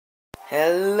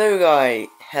Hello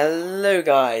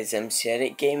guys, MC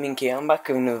Edit Gaming here. I'm back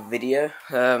with another video.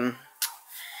 So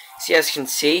as you can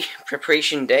see,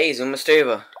 preparation day is almost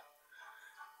over.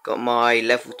 Got my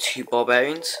level 2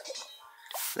 barbarians,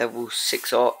 level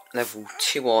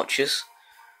 2 archers,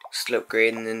 still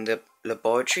upgrading in the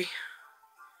laboratory.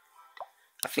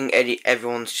 I think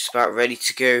everyone's just about ready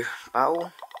to go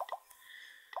battle.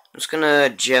 I'm just gonna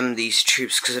gem these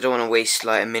troops because I don't want to waste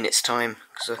like a minute's time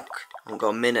because I haven't got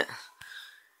a minute.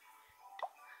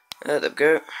 There we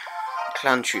go.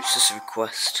 Clan troops, just a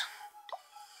request.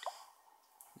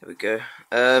 There we go.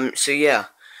 So yeah,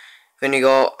 we've only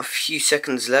got a few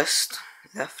seconds left.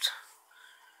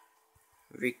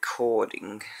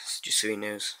 Recording, just so he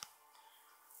knows.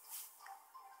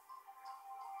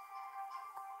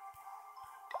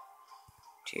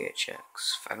 THX,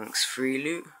 thanks, free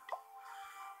loot.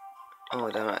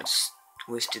 Oh damn, I just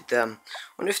wasted them.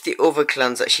 I wonder if the other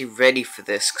clans are actually ready for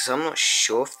this, because I'm not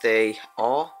sure if they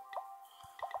are.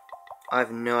 I have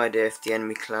no idea if the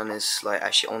enemy clan is like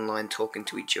actually online talking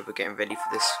to each other, getting ready for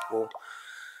this war.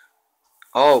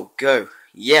 Oh, go!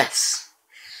 Yes!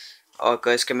 Oh,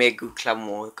 guys, it's gonna be a good clan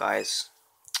war, guys.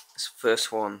 It's the first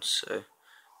one, so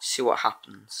see what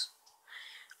happens.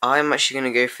 I'm actually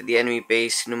gonna go for the enemy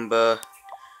base number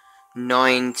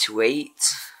 9 to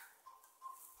 8.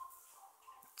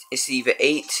 It's either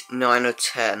 8, 9, or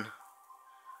 10.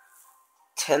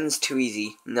 10's too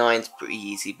easy, 9's pretty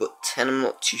easy, but 10 I'm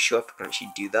not too sure if I can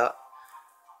actually do that.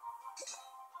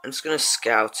 I'm just gonna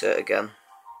scout it again.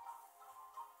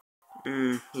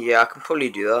 Yeah, I can probably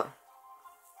do that.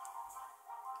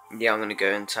 Yeah, I'm gonna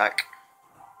go and attack.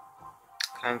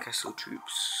 Clan castle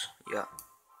troops, yeah.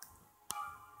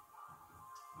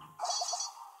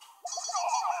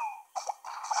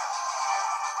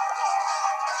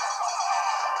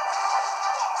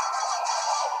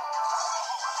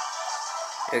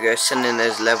 There we go, sending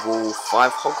those level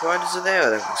 5 hog riders are there,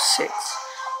 or level 6.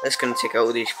 That's gonna take out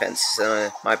all these fences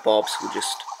and my barbs will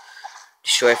just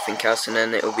destroy everything else, and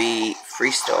then it'll be 3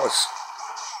 stars.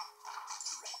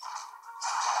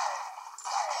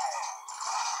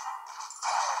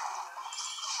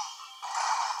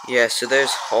 Yeah, so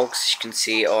those hogs, as you can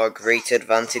see, are a great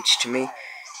advantage to me.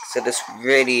 So they're just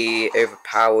really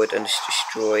overpowered and just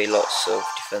destroy lots of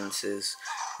defences.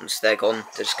 Once they're gone,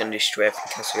 they're just going to destroy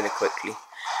everything else really quickly.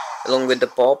 Along with the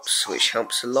bobs, which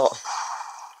helps a lot.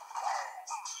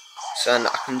 So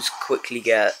I can just quickly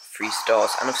get 3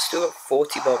 stars, and I've still got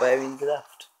 40 barbarians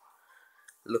left.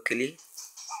 Luckily,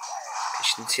 as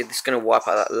you can see, this is going to wipe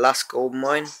out that last gold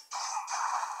mine.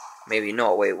 Maybe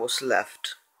not. Wait, what's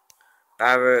left?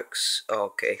 Barracks. Oh,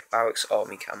 okay, barracks,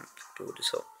 army camp. Build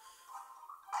this up.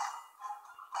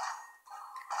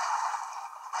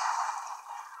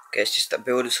 Okay, it's just that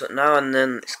build this up now, and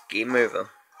then it's game over.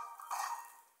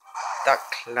 That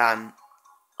clan,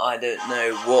 I don't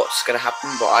know what's gonna happen,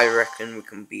 but I reckon we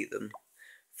can beat them.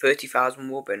 30,000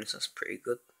 war bonus, that's pretty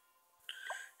good.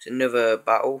 It's another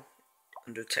battle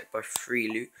under attack by free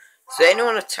loot. Is there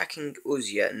anyone attacking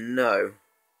us yet? No,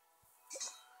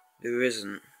 there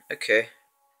isn't. Okay,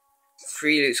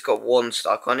 free loot's got 1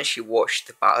 star. I can't actually watch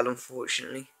the battle,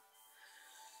 unfortunately.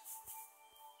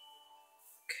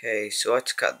 Okay, so I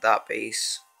took out that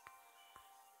base.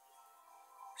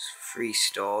 It's 3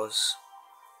 stars.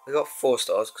 We got 4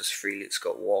 stars because free loot's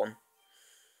got 1.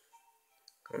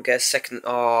 Come on, get a second.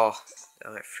 Oh,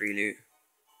 alright, free loot.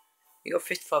 We got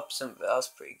 55% of it. That's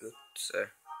pretty good. So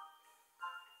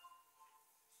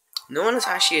no one has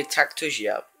actually attacked us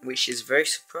yet, which is very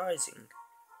surprising.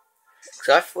 Because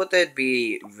I thought they'd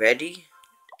be ready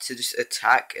to just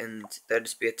attack, and they'd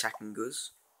just be attacking us.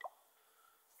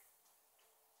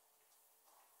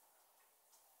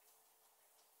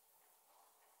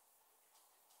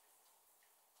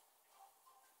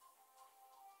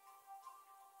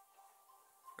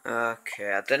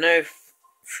 Okay, I don't know if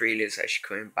Freely's actually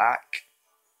coming back.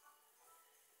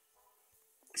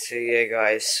 So yeah,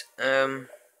 guys.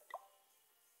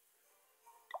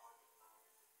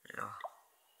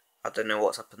 I don't know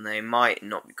what's happened. They might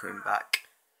not be coming back.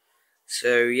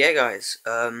 So yeah, guys.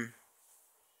 I'm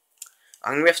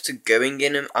gonna have to go in.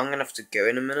 I'm gonna have to go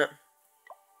in a minute,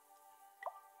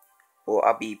 or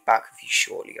I'll be back with you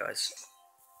shortly, guys.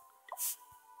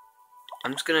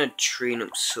 I'm just gonna train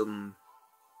up some.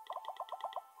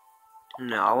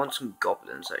 No, I want some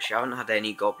goblins. Actually, I haven't had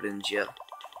any goblins yet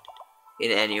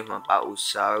in any of my battles,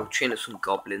 so I'll train up some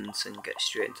goblins and get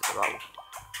straight into the battle.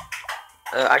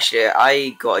 Actually,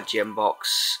 I got a gem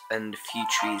box and a few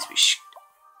trees, which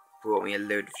brought me a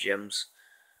load of gems.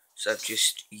 So I've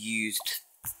just used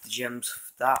the gems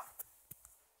for that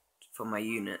for my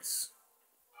units.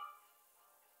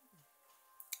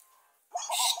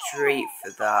 straight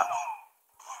for that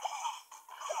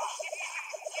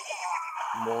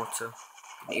mortar.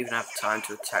 Didn't even have time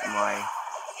to attack my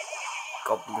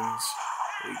goblins.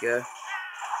 There we go.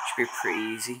 Should be pretty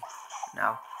easy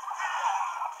now.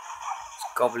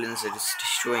 These goblins are just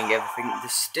destroying everything. They're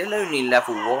still only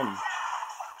level 1.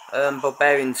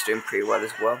 Barbarians doing pretty well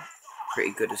as well.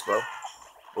 Pretty good as well.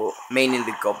 But mainly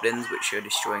the goblins, which are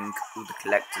destroying all the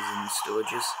collectors and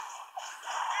storages.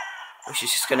 Which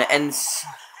is just gonna end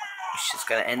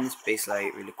this base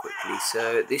raid really quickly.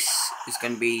 So this is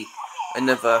gonna be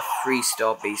another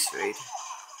 3-star base raid.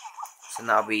 So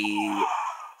that'll be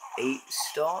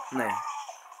 8-star? No.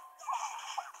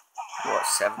 What,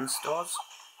 7 stars?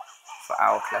 For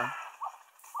our clan.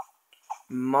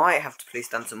 Might have to place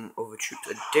down some other troops.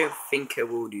 I don't think I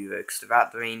will do though, because they're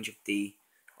out the range of the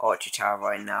archer tower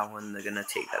right now, and they're gonna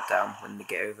take that down when they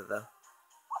get over there.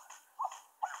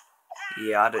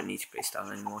 Yeah, I don't need to place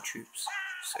down any more troops.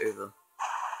 It's over.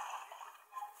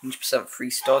 100% 3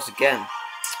 stars again.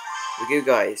 We go,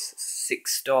 guys.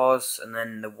 6 stars, and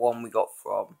then the one we got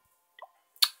from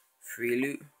free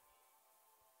loot.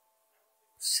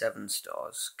 7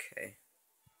 stars. Okay.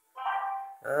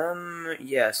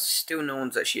 Yeah, still no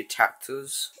one's actually attacked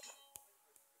us.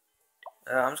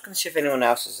 I'm just gonna see if anyone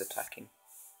else is attacking.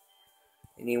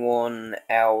 Anyone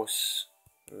else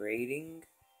raiding?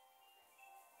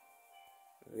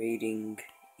 Raiding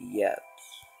yet.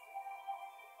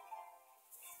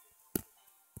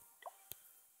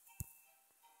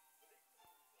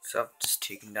 So I've just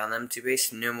taken down the empty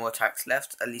base, no more attacks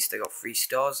left. At least I got 3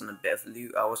 stars and a bit of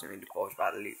loot. I wasn't really bothered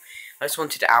about the loot. I just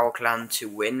wanted our clan to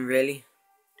win, really.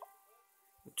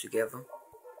 Together.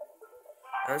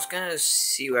 I'm just gonna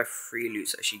see where free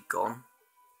loot's actually gone.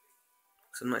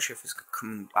 So I'm not sure if it's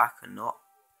coming back or not.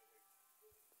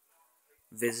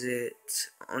 Visit.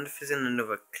 I wonder if it's in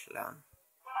another clan.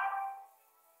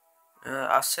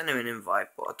 I'll send him an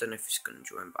invite, but I don't know if he's gonna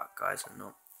join back, guys, or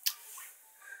not.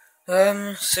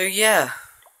 So yeah.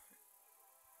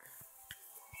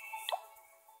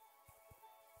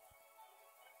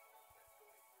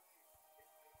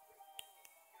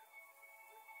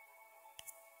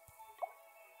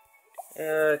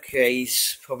 Okay,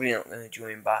 he's probably not going to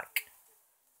join back.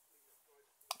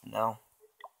 No,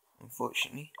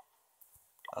 unfortunately.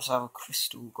 Let's have a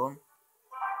Crystal gone.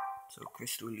 So,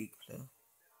 Crystal League player.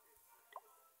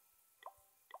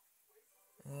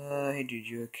 Hey dude,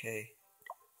 you okay?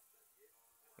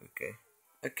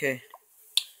 Okay,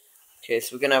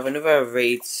 so we're going to have another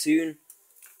raid soon.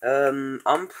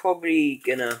 I'm probably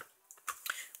going to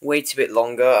wait a bit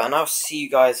longer, and I'll see you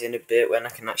guys in a bit when I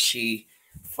can actually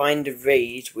find a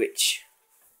raid which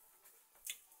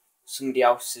somebody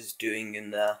else is doing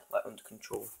in there, like under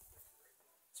control.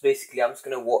 So basically, I'm just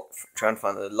gonna try and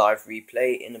find a live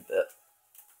replay in a bit.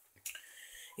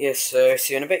 Yeah, so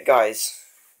see you in a bit, guys.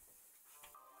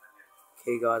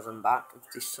 Okay, guys, I'm back.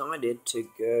 I've decided to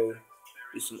go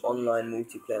do some online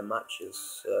multiplayer matches.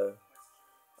 So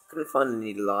I couldn't find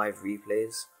any live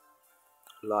replays,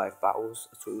 live battles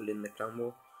at all in the clan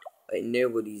war. Like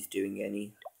nobody's doing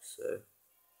any. So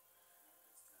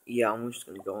yeah, I'm just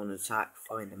gonna go on attack,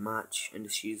 find a match, and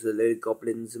just use a load of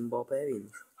goblins and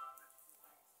barbarians.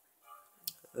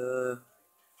 Now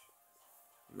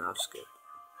skip.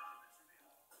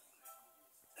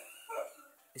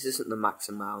 This isn't the max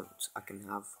amount I can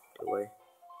have, by the way.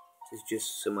 This is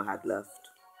just some I had left.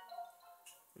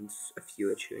 And a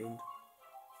few are trained.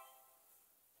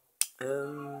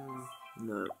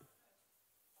 No.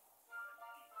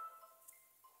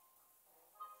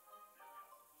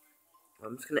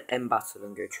 I'm just gonna end battle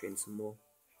and go train some more.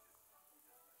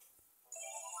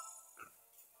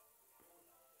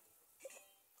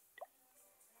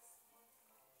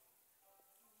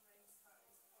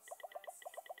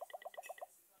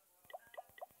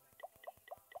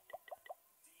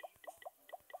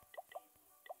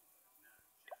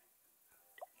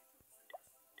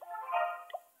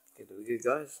 Okay, there we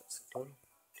go, guys. That's fun.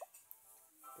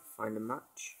 Find a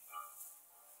match.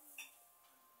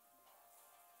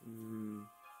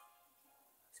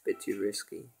 It's a bit too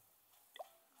risky.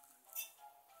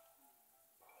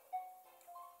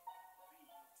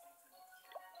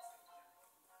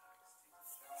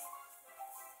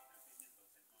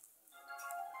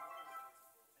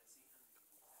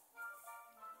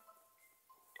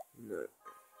 No.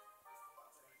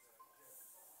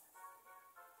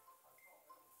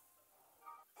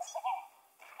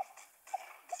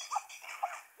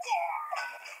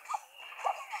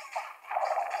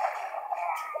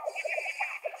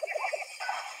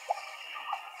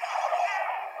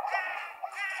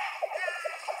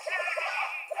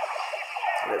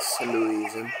 Let's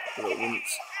Louise in all at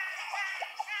once.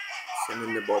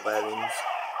 Sending the barbarians.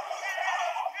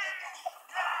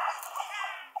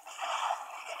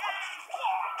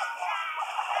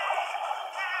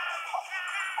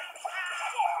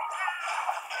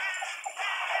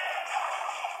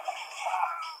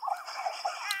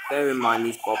 Bear in mind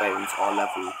these barbarians are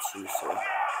level 2, so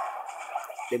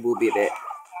they will be a bit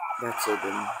better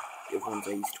than the other ones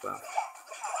I used to have.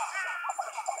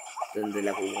 Than the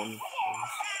level 1 ones.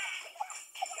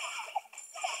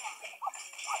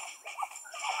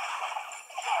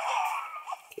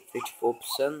 Okay,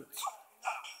 54%.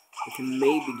 We can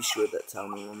maybe destroy that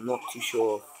town, and I'm not too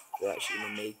sure if they're actually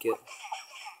going to make it.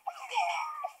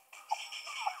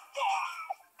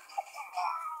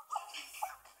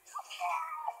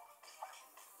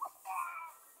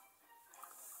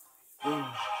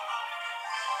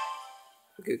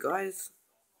 Okay guys,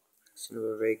 it's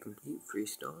another very complete 3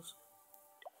 stars.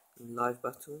 Live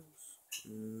battles?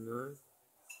 No.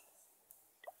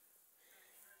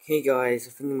 Okay guys,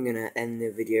 I think I'm going to end the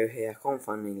video here. I can't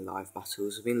find any live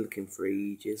battles. I've been looking for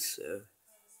ages, so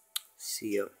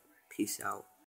see ya. Peace out.